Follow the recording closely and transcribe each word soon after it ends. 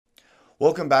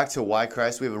Welcome back to Why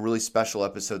Christ. We have a really special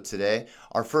episode today.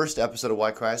 Our first episode of Why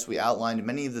Christ, we outlined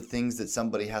many of the things that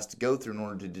somebody has to go through in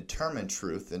order to determine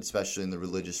truth, and especially in the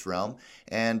religious realm.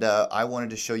 And I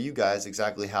wanted to show you guys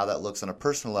exactly how that looks on a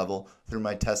personal level through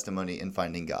my testimony in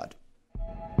finding God.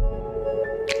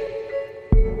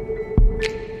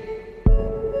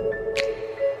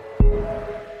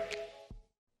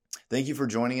 Thank you for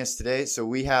joining us today. So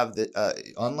we have,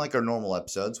 unlike our normal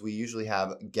episodes, we usually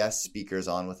have guest speakers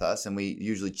on with us, and we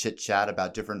usually chit-chat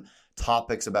about different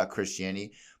topics about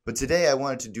Christianity. But today I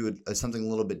wanted to do something a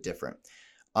little bit different.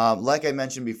 Like I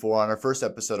mentioned before, on our first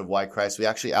episode of Why Christ, we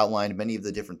actually outlined many of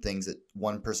the different things that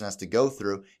one person has to go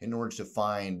through in order to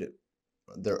find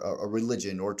a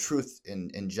religion or truth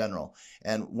in general.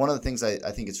 And one of the things I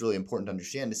think it's really important to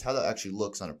understand is how that actually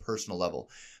looks on a personal level.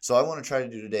 So I want to try to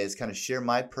do today is kind of share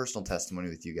my personal testimony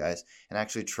with you guys and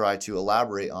actually try to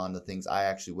elaborate on the things I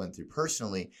actually went through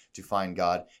personally to find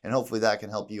God. And hopefully that can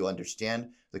help you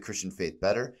understand the Christian faith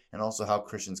better, and also how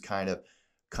Christians kind of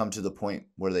come to the point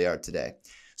where they are today.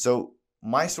 So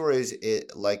my story is,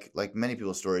 like many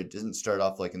people's story, didn't start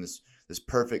off like in this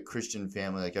perfect Christian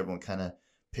family like everyone kind of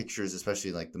pictures,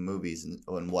 especially like the movies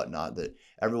and whatnot, that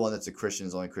everyone that's a Christian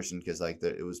is only Christian because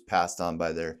it was passed on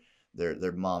by their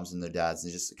moms and their dads.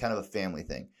 It's just kind of a family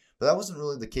thing. But that wasn't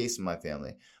really the case in my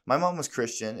family. My mom was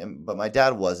Christian, but my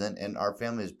dad wasn't, and our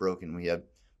family is broken. We had a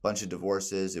bunch of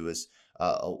divorces. It was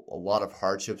a lot of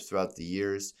hardships throughout the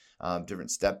years,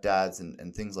 different stepdads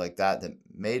and things like that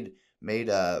made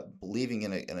believing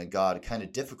in a God kind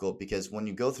of difficult, because when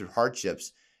you go through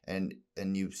hardships, and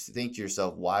you think to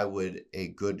yourself, why would a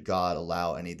good God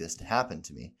allow any of this to happen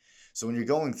to me? So when you're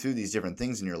going through these different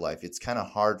things in your life, it's kind of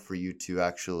hard for you to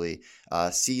actually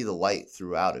see the light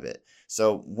throughout of it.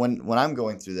 So when I'm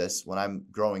going through this, when I'm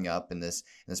growing up in this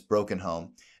broken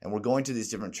home, and we're going to these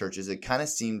different churches, it kind of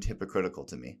seemed hypocritical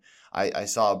to me. I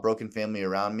saw a broken family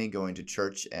around me going to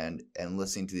church and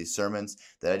listening to these sermons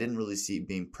that I didn't really see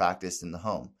being practiced in the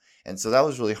home. And so that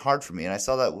was really hard for me. And I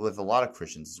saw that with a lot of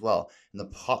Christians as well.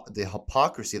 And the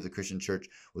hypocrisy of the Christian church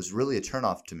was really a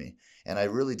turnoff to me. And I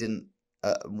really didn't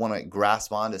want to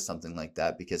grasp onto something like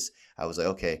that, because I was like,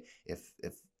 okay, if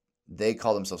they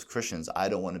call themselves Christians, I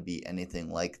don't want to be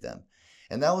anything like them.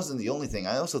 And that wasn't the only thing.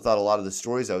 I also thought a lot of the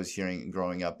stories I was hearing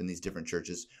growing up in these different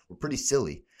churches were pretty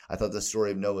silly. I thought the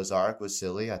story of Noah's Ark was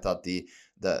silly. I thought the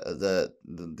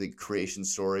creation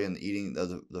story and the eating of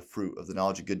the fruit of the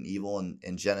knowledge of good and evil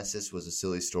in Genesis was a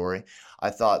silly story. I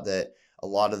thought that a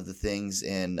lot of the things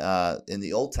in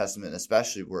the Old Testament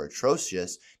especially were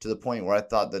atrocious, to the point where I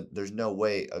thought that there's no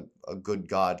way a good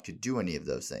God could do any of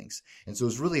those things. And so it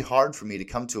was really hard for me to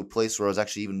come to a place where I was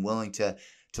actually even willing to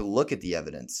look at the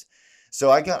evidence. So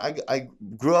I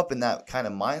grew up in that kind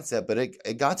of mindset, but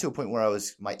it got to a point where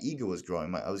my ego was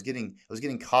growing. I was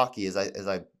getting cocky as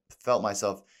I felt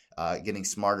myself getting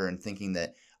smarter and thinking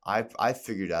that I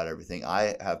figured out everything.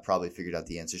 I have probably figured out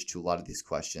the answers to a lot of these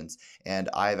questions, and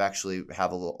I've actually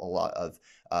have a lot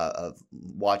of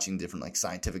watching different like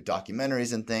scientific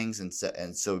documentaries and things,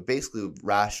 and so basically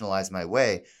rationalized my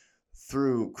way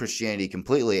through Christianity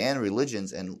completely and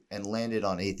religions, and landed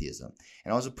on atheism.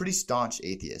 And I was a pretty staunch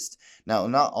atheist. Now,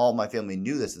 not all my family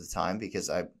knew this at the time, because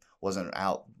I wasn't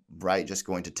outright just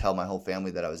going to tell my whole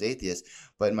family that I was atheist.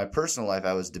 But in my personal life,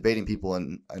 I was debating people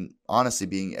and honestly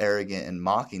being arrogant and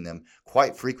mocking them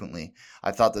quite frequently.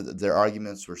 I thought that their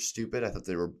arguments were stupid. I thought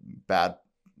they were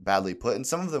badly put, and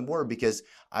some of them were, because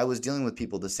I was dealing with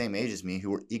people the same age as me who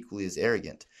were equally as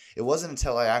arrogant. It wasn't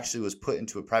until I actually was put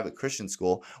into a private Christian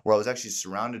school, where I was actually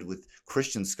surrounded with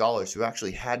Christian scholars who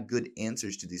actually had good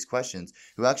answers to these questions,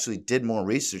 who actually did more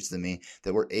research than me,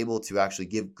 that were able to actually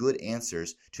give good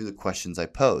answers to the questions I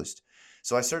posed.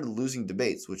 So I started losing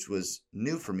debates, which was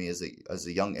new for me as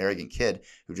a young arrogant kid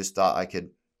who just thought I could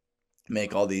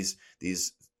make all these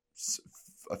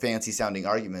fancy sounding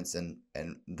arguments and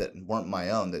that weren't my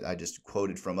own, that I just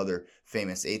quoted from other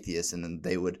famous atheists, and then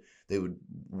they would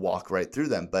walk right through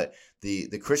them. But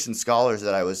the Christian scholars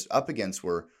that I was up against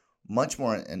were much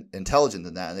more intelligent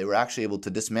than that, and they were actually able to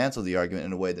dismantle the argument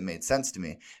in a way that made sense to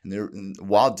me. And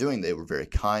while doing, they were very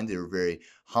kind, they were very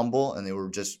humble, and they were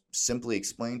just simply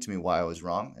explaining to me why I was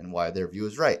wrong and why their view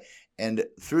was right. And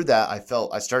through that,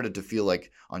 I started to feel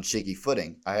like on shaky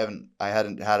footing. I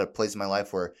hadn't had a place in my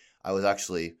life where I was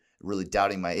actually really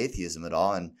doubting my atheism at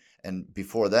all. And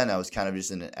before then, I was kind of just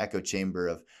in an echo chamber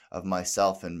of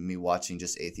myself and me watching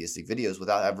just atheistic videos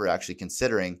without ever actually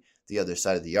considering the other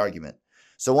side of the argument.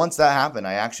 So once that happened,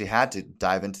 I actually had to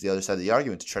dive into the other side of the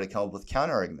argument to try to come up with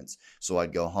counter arguments. So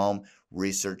I'd go home,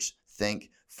 research, think,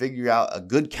 figure out a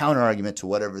good counter argument to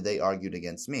whatever they argued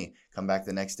against me, come back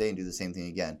the next day and do the same thing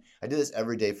again. I did this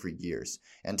every day for years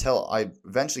until I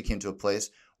eventually came to a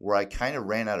place where I kind of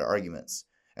ran out of arguments.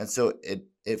 And so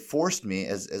it forced me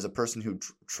as a person who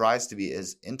tries to be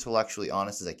as intellectually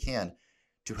honest as I can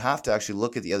to have to actually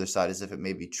look at the other side as if it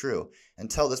may be true.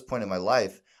 Until this point in my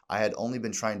life, I had only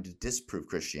been trying to disprove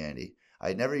Christianity. I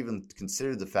had never even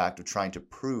considered the fact of trying to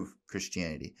prove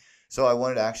Christianity. So I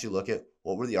wanted to actually look at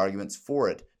what were the arguments for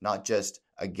it, not just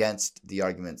against the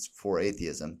arguments for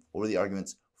atheism. What were the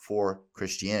arguments for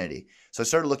Christianity? So I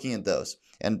started looking at those.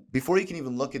 And before you can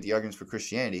even look at the arguments for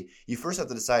Christianity, you first have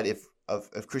to decide if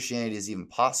Christianity is even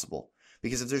possible.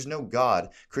 Because if there's no God,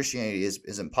 Christianity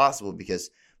is impossible, because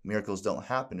miracles don't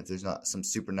happen if there's not some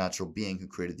supernatural being who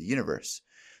created the universe.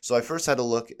 So I first had to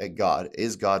look at God.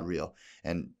 Is God real?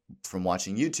 And from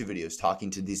watching YouTube videos, talking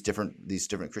to these different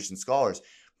Christian scholars,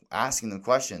 asking them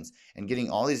questions, and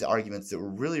getting all these arguments that were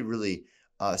really, really,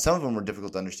 some of them were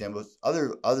difficult to understand, but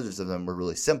others of them were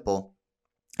really simple,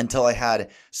 until I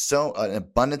had an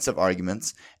abundance of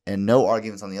arguments and no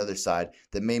arguments on the other side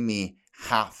that made me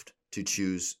have to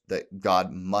choose that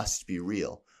God must be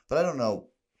real. But I don't know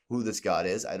who this God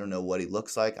is. I don't know what he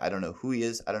looks like. I don't know who he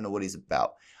is. I don't know what he's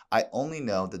about. I only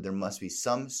know that there must be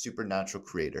some supernatural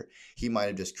creator. He might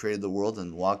have just created the world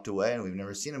and walked away and we've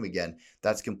never seen him again.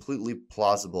 That's completely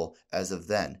plausible as of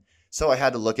then. So I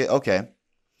had to look at, okay,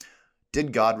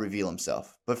 did God reveal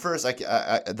himself? But first,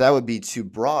 that would be too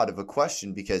broad of a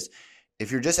question, because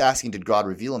if you're just asking did God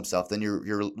reveal himself, then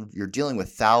you're dealing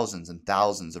with thousands and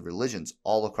thousands of religions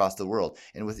all across the world.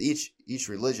 And with each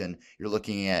religion, you're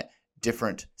looking at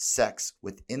different sects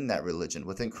within that religion.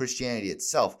 Within Christianity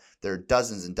itself, there are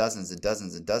dozens and dozens and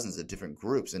dozens and dozens of different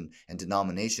groups and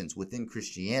denominations within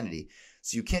Christianity.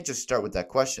 So you can't just start with that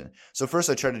question. So first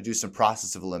I tried to do some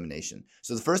process of elimination.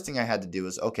 So the first thing I had to do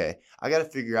was, okay, I got to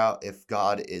figure out if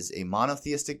God is a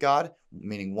monotheistic God,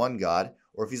 meaning one God,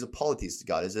 or if he's a polytheistic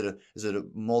God. Is it a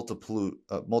multiple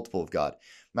of God?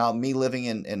 Now, me living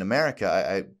in America,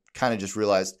 I kind of just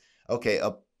realized, okay,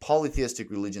 a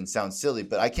polytheistic religion sounds silly,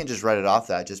 but I can't just write it off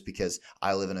that just because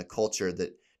I live in a culture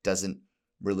that doesn't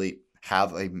really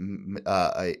have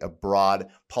a broad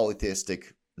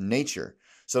polytheistic nature.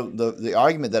 So the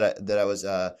argument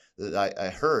that I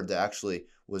heard that actually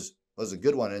was a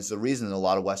good one, and it's the reason that a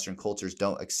lot of Western cultures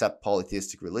don't accept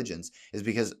polytheistic religions, is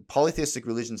because polytheistic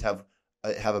religions have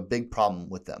a big problem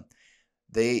with them.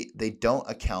 They don't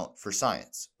account for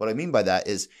science. What I mean by that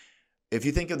is, if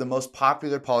you think of the most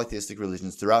popular polytheistic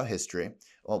religions throughout history,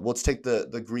 well, let's take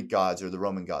the Greek gods or the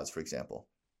Roman gods, for example.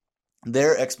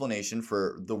 Their explanation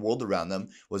for the world around them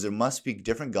was there must be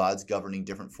different gods governing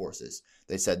different forces.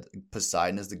 They said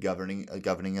Poseidon is the governing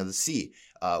of the sea.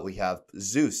 We have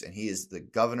Zeus, and he is the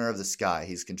governor of the sky.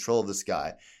 He's control of the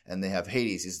sky. And they have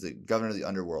Hades. He's the governor of the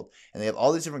underworld. And they have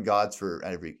all these different gods for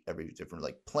every different,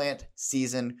 like, plant,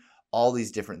 season, all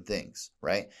these different things,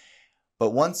 right?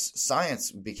 But once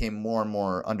science became more and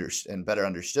more and better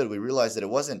understood, we realized that it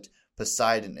wasn't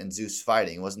Poseidon and Zeus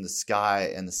fighting. It wasn't the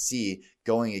sky and the sea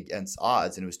going against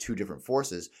odds, and it was two different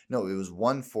forces. No, it was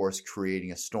one force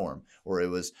creating a storm, or it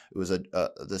was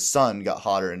the sun got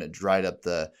hotter and it dried up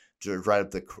the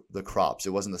crops.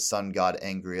 It wasn't the sun god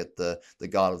angry at the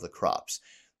god of the crops.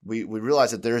 We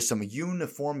realized that there is some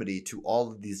uniformity to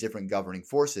all of these different governing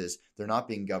forces. They're not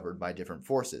being governed by different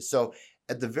forces. So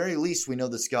at the very least, we know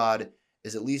this God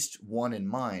is at least one in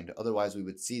mind. Otherwise, we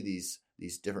would see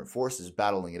these different forces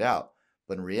battling it out.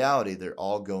 But in reality, they're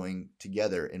all going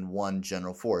together in one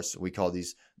general force. We call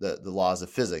these the laws of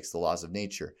physics, the laws of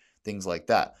nature, things like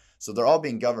that. So they're all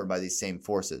being governed by these same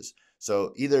forces.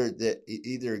 So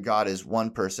either God is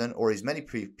one person or he's many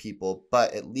people,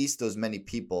 but at least those many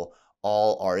people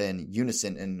all are in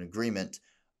unison and in agreement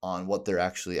on what they're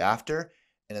actually after.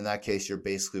 And in that case, you're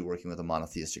basically working with a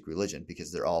monotheistic religion,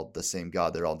 because they're all the same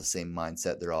God. They're all the same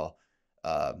mindset. They're all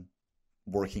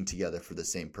working together for the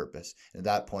same purpose. And at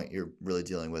that point, you're really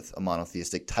dealing with a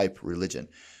monotheistic type religion.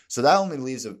 So that only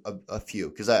leaves a few,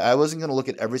 because I wasn't going to look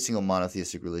at every single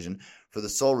monotheistic religion, for the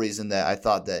sole reason that I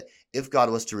thought that if God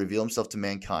was to reveal himself to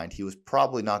mankind, he was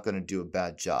probably not going to do a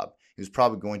bad job. He was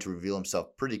probably going to reveal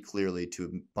himself pretty clearly to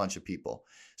a bunch of people.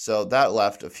 So that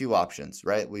left a few options,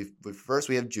 right? First,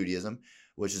 we have Judaism,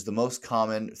 which is the most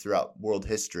common throughout world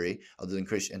history, other than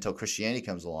until Christianity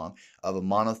comes along, of a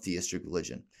monotheistic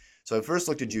religion. So I first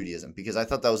looked at Judaism because I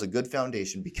thought that was a good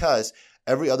foundation, because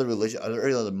every other religion,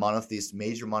 every other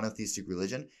major monotheistic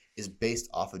religion is based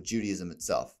off of Judaism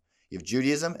itself. You have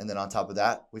Judaism, and then on top of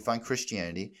that, we find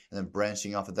Christianity, and then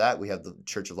branching off of that, we have the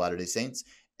Church of Latter-day Saints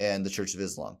and the Church of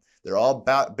Islam. They're all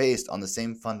based on the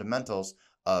same fundamentals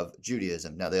of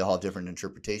Judaism. Now, they all have different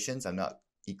interpretations. I'm not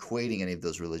equating any of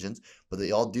those religions, but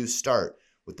they all do start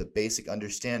with the basic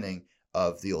understanding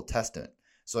of the Old Testament.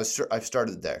 So I've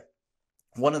started there.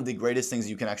 One of the greatest things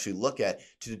you can actually look at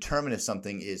to determine if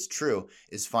something is true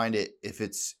is find it if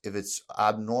it's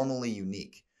abnormally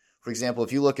unique. For example,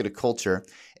 if you look at a culture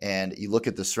and you look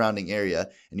at the surrounding area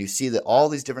and you see that all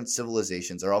these different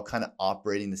civilizations are all kind of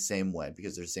operating the same way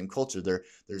because they're the same culture.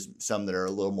 There's some that are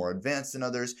a little more advanced than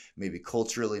others, maybe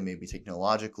culturally, maybe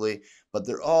technologically, but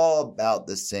they're all about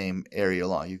the same area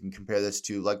along. You can compare this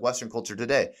to like Western culture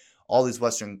today. All these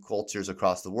Western cultures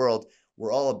across the world,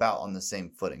 we're all about on the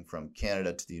same footing, from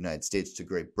Canada to the United States to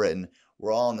Great Britain.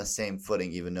 We're all on the same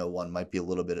footing, even though one might be a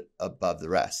little bit above the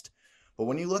rest. But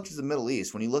when you looked at the Middle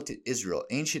East, when you looked at Israel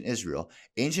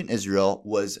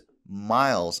was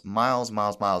miles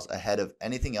ahead of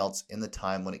anything else in the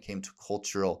time when it came to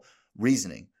cultural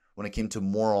reasoning, when it came to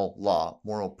moral law,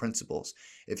 moral principles.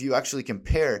 If you actually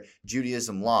compare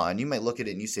Judaism law, and you might look at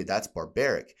it and you say that's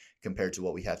barbaric compared to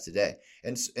what we have today.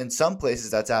 And in some places,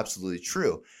 that's absolutely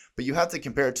true. But you have to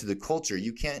compare it to the culture.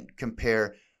 You can't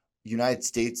compare United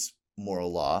States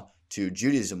moral law to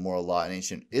Judaism moral law in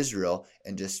ancient Israel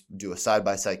and just do a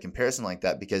side-by-side comparison like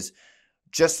that, because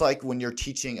just like when you're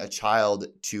teaching a child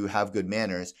to have good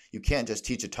manners, you can't just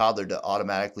teach a toddler to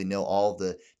automatically know all of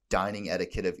the dining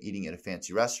etiquette of eating at a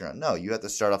fancy restaurant. No, you have to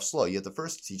start off slow. You have to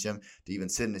first teach him to even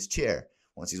sit in his chair.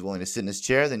 Once he's willing to sit in his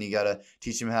chair, then you got to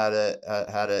teach him how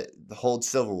to hold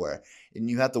silverware. And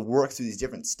you have to work through these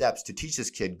different steps to teach this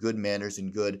kid good manners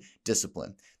and good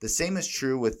discipline. The same is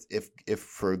true with if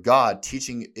for God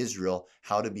teaching Israel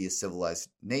how to be a civilized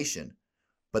nation,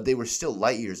 but they were still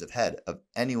light years ahead of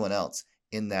anyone else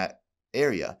in that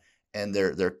area, and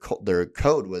their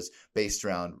code was based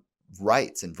around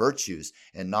rights and virtues,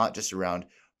 and not just around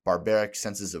barbaric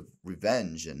senses of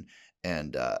revenge and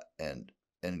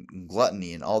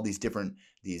gluttony and all these different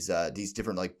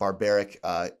like barbaric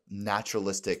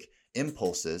naturalistic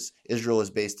impulses. Israel was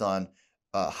based on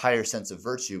a higher sense of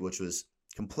virtue, which was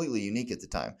completely unique at the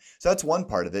time. So that's one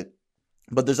part of it,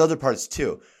 but there's other parts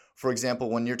too. For example,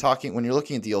 when you're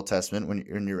looking at the Old Testament,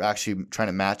 when you're actually trying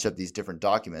to match up these different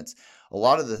documents, a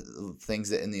lot of the things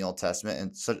that in the Old Testament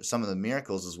and some of the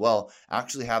miracles as well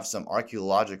actually have some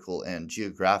archaeological and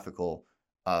geographical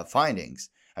findings.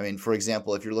 I mean, for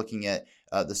example, if you're looking at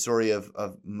the story of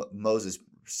Moses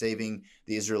saving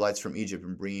the Israelites from Egypt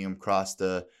and bringing them across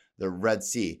the Red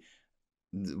Sea,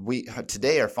 we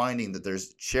today are finding that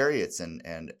there's chariots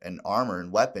and armor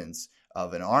and weapons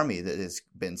of an army that has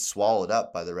been swallowed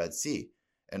up by the Red Sea.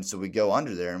 And so we go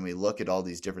under there and we look at all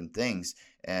these different things,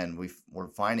 and we're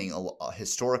finding a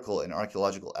historical and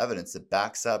archaeological evidence that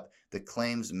backs up the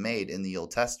claims made in the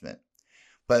Old Testament.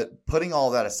 But putting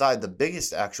all that aside, the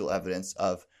biggest actual evidence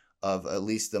of at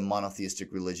least the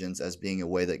monotheistic religions as being a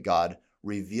way that God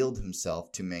revealed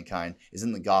himself to mankind is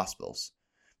in the Gospels.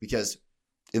 Because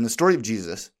in the story of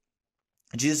Jesus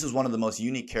is one of the most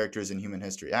unique characters in human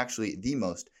history, actually the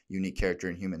most unique character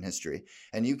in human history.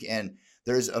 And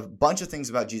there's a bunch of things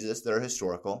about Jesus that are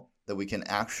historical that we can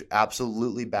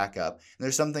absolutely back up. And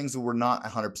there's some things that we're not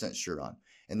 100% sure on.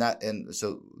 And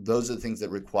so those are the things that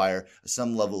require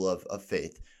some level of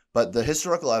faith. But the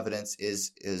historical evidence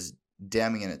is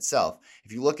damning in itself.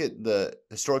 If you look at the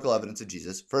historical evidence of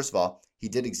Jesus, first of all, he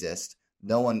did exist.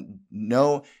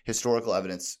 No historical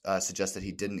evidence suggests that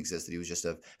he didn't exist, that he was just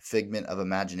a figment of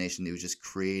imagination, that he was just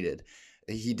created.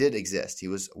 He did exist. He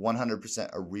was 100%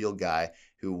 a real guy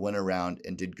who went around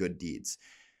and did good deeds.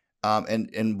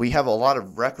 And we have a lot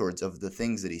of records of the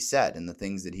things that he said and the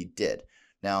things that he did.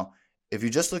 Now, if you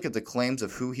just look at the claims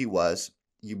of who he was,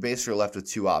 you basically are left with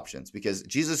two options, because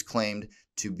Jesus claimed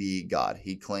to be God.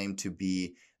 He claimed to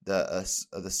be the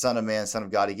Son of Man, Son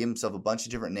of God. He gave himself a bunch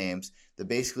of different names that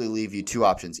basically leave you two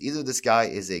options. Either this guy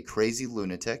is a crazy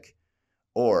lunatic,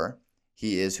 or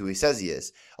he is who he says he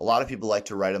is. A lot of people like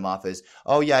to write him off as,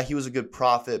 oh yeah, he was a good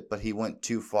prophet, but he went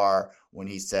too far when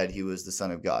he said he was the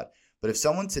Son of God. But if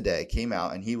someone today came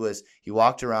out and he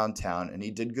walked around town and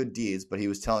he did good deeds, but he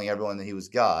was telling everyone that he was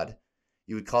God,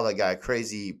 you would call that guy a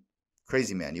crazy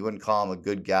man. You wouldn't call him a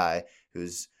good guy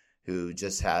who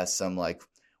just has some like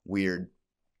weird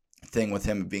thing with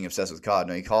him being obsessed with God.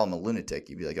 No, you call him a lunatic.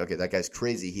 You'd be like, okay, that guy's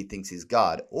crazy. He thinks he's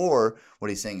God. Or what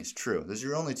he's saying is true. Those are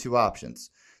your only two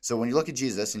options. So when you look at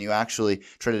Jesus and you actually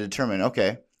try to determine,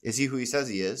 okay, is he who he says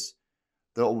he is?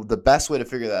 The best way to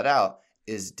figure that out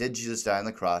is, did Jesus die on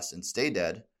the cross and stay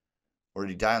dead? Or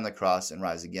did he die on the cross and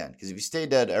rise again? Because if he stayed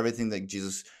dead, everything that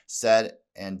Jesus said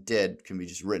and did can be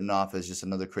just written off as just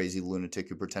another crazy lunatic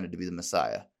who pretended to be the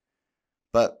Messiah.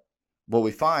 But what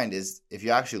we find is, if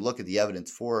you actually look at the evidence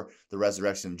for the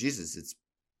resurrection of Jesus, it's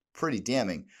pretty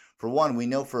damning. For one, we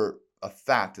know for a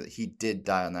fact that he did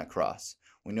die on that cross.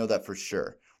 We know that for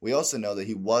sure. We also know that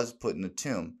he was put in a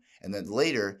tomb, and then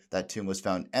later that tomb was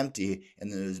found empty,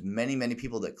 and there's many, many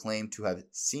people that claim to have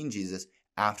seen Jesus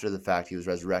after the fact he was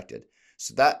resurrected.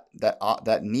 So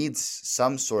that needs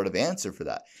some sort of answer for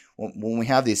that. When we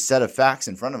have these set of facts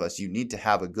in front of us, you need to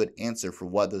have a good answer for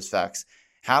what those facts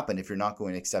happened if you're not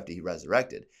going to accept that he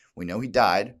resurrected. We know he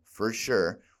died for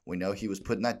sure. We know he was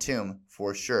put in that tomb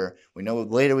for sure. We know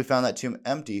later we found that tomb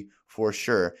empty for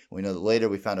sure. We know that later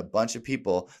we found a bunch of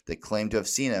people that claimed to have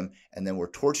seen him and then were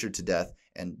tortured to death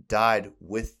and died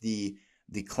with the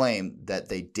claim that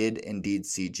they did indeed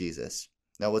see Jesus.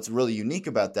 Now, what's really unique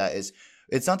about that is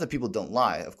it's not that people don't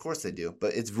lie. Of course they do.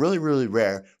 But it's really, really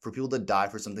rare for people to die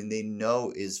for something they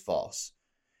know is false.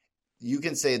 You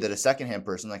can say that a secondhand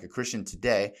person, like a Christian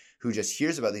today, who just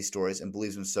hears about these stories and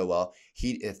believes them so well,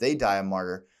 if they die a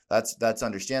martyr, that's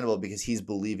understandable because he's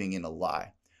believing in a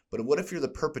lie. But what if you're the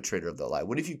perpetrator of that lie?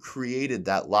 What if you created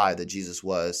that lie that Jesus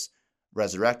was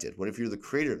resurrected? What if you're the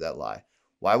creator of that lie?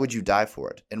 Why would you die for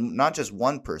it? And not just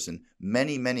one person,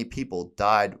 many, many people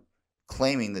died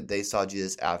claiming that they saw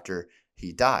Jesus after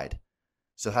he died.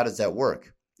 So how does that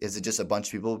work? Is it just a bunch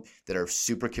of people that are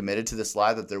super committed to this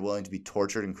lie that they're willing to be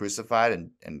tortured and crucified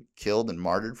and killed and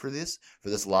martyred for this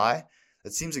lie?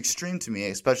 That seems extreme to me,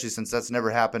 especially since that's never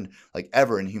happened like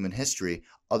ever in human history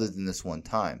other than this one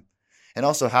time. And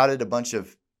also, how did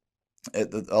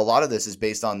a lot of this is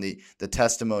based on the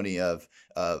testimony of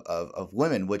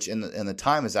women, which in the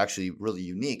time is actually really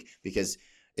unique, because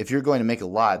if you're going to make a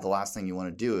lie, the last thing you want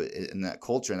to do in that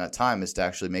culture, in that time, is to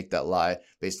actually make that lie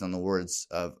based on the words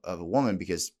of a woman,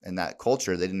 because in that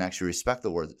culture, they didn't actually respect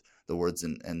the words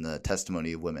and the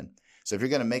testimony of women. So if you're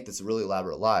going to make this a really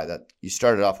elaborate lie, that you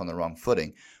started off on the wrong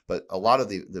footing. But a lot of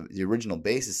the original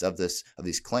basis of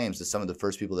these claims, that some of the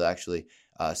first people that actually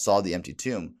saw the empty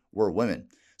tomb were women.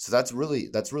 So that's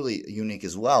really unique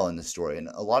as well in the story. And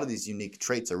a lot of these unique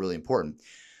traits are really important.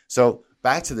 So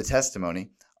back to the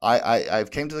testimony.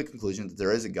 I've came to the conclusion that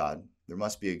there is a God. There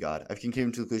must be a God. I've came to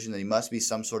the conclusion that he must be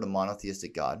some sort of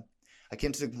monotheistic God. I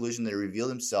came to the conclusion that he revealed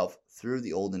himself through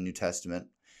the Old and New Testament.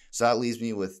 So that leaves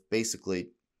me with basically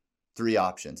three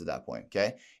options at that point,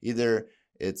 okay? Either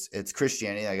it's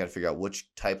Christianity. I got to figure out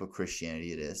which type of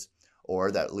Christianity it is.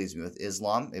 Or that leaves me with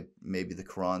Islam. Maybe the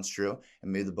Quran's true,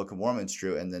 and maybe the Book of Mormon's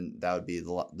true, and then that would be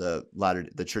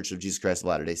the Church of Jesus Christ of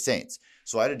Latter-day Saints.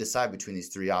 So I had to decide between these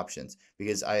three options,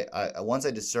 because once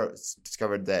I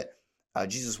discovered that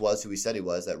Jesus was who he said he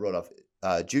was, that wrote off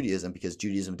Judaism, because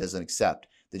Judaism doesn't accept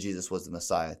that Jesus was the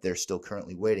Messiah. They're still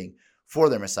currently waiting for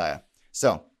their Messiah.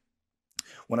 So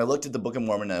when I looked at the Book of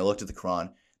Mormon and I looked at the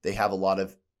Quran, they have a lot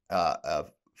of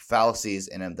fallacies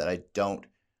in them that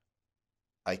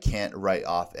I can't write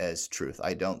off as truth.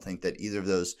 I don't think that either of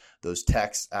those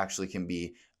texts actually can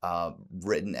be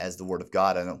written as the Word of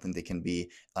God. I don't think they can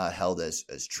be held as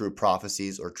true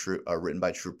prophecies or written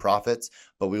by true prophets.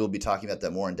 But we will be talking about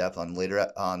that more in depth on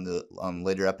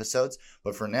later episodes.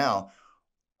 But for now,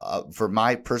 for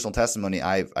my personal testimony,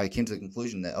 I came to the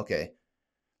conclusion that okay,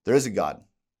 there is a God,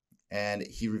 and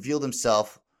He revealed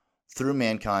Himself through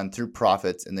mankind, through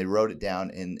prophets, and they wrote it down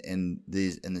in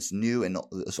this New and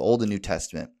this Old and New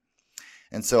Testament.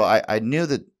 And so I knew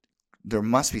that there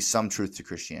must be some truth to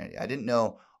Christianity. I didn't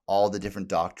know all the different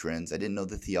doctrines. I didn't know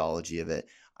the theology of it.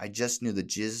 I just knew that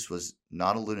Jesus was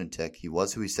not a lunatic. He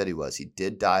was who he said he was. He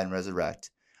did die and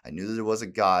resurrect. I knew that there was a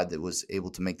God that was able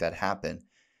to make that happen.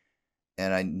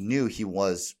 And I knew he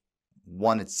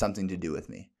wanted something to do with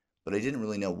me. But I didn't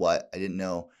really know what. I didn't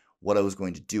know what I was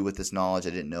going to do with this knowledge.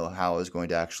 I didn't know how I was going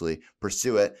to actually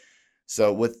pursue it.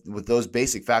 So with those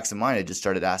basic facts in mind, I just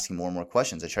started asking more and more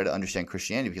questions. I tried to understand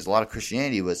Christianity, because a lot of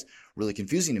Christianity was really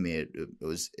confusing to me.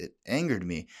 It angered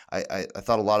me. I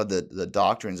thought a lot of the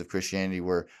doctrines of Christianity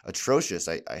were atrocious.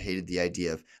 I hated the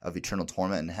idea of eternal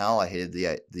torment in hell. I hated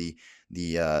the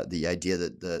idea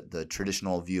that the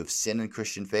traditional view of sin in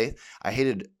Christian faith. I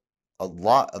hated a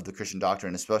lot of the Christian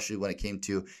doctrine, especially when it came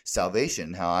to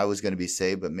salvation, how I was going to be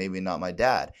saved, but maybe not my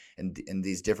dad, and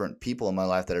these different people in my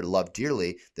life that I love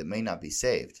dearly that may not be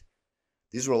saved.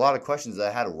 These were a lot of questions that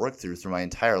I had to work through my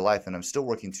entire life, and I'm still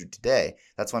working through today.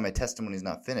 That's why my testimony is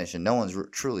not finished, and no one's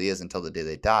truly is until the day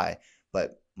they die.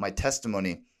 But my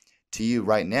testimony to you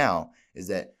right now is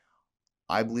that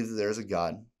I believe that there is a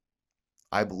God.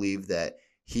 I believe that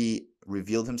He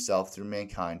revealed Himself through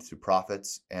mankind, through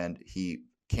prophets, and He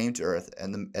came to earth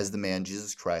as the man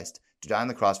Jesus Christ to die on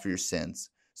the cross for your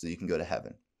sins so that you can go to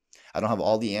heaven. I don't have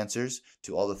all the answers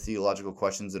to all the theological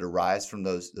questions that arise from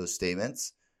those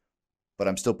statements, but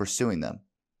I'm still pursuing them.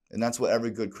 And that's what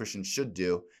every good Christian should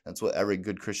do. That's what every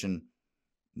good Christian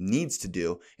needs to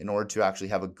do in order to actually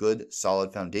have a good,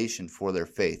 solid foundation for their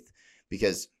faith.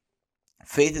 Because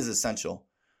faith is essential.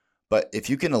 But if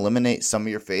you can eliminate some of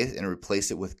your faith and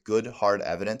replace it with good, hard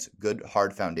evidence, good,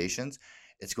 hard foundations,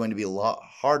 it's going to be a lot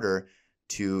harder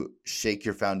to shake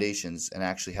your foundations and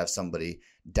actually have somebody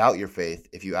doubt your faith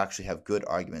if you actually have good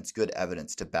arguments, good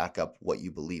evidence to back up what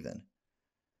you believe in.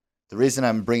 The reason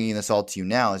I'm bringing this all to you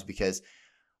now is because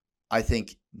I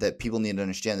think that people need to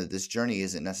understand that this journey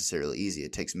isn't necessarily easy.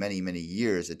 It takes many, many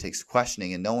years. It takes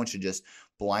questioning, and no one should just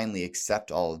blindly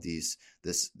accept all of these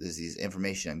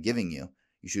information I'm giving you.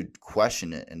 You should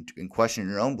question it and question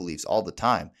your own beliefs all the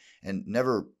time, and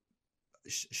never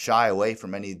shy away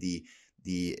from any of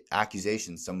the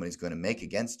accusations somebody's going to make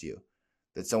against you.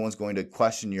 That someone's going to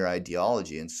question your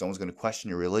ideology, and someone's going to question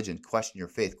your religion, question your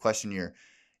faith, question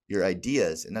your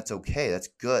ideas, and that's okay. That's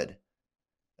good,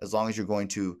 as long as you're going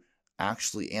to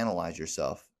actually analyze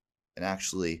yourself and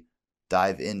actually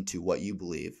dive into what you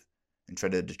believe and try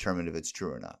to determine if it's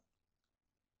true or not.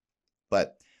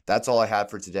 But that's all I had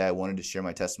for today. I wanted to share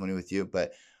my testimony with you.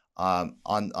 But on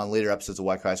later episodes of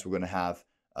Why Christ, we're going to have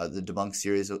the Debunk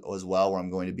series as well, where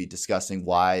I'm going to be discussing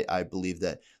why I believe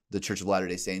that the Church of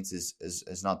Latter-day Saints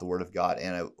is not the Word of God,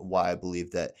 and why I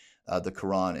believe that the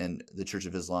Quran and the Church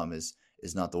of Islam is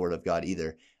not the Word of God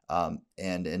either.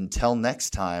 And until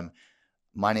next time,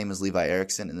 my name is Levi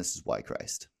Erickson, and this is Why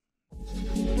Christ.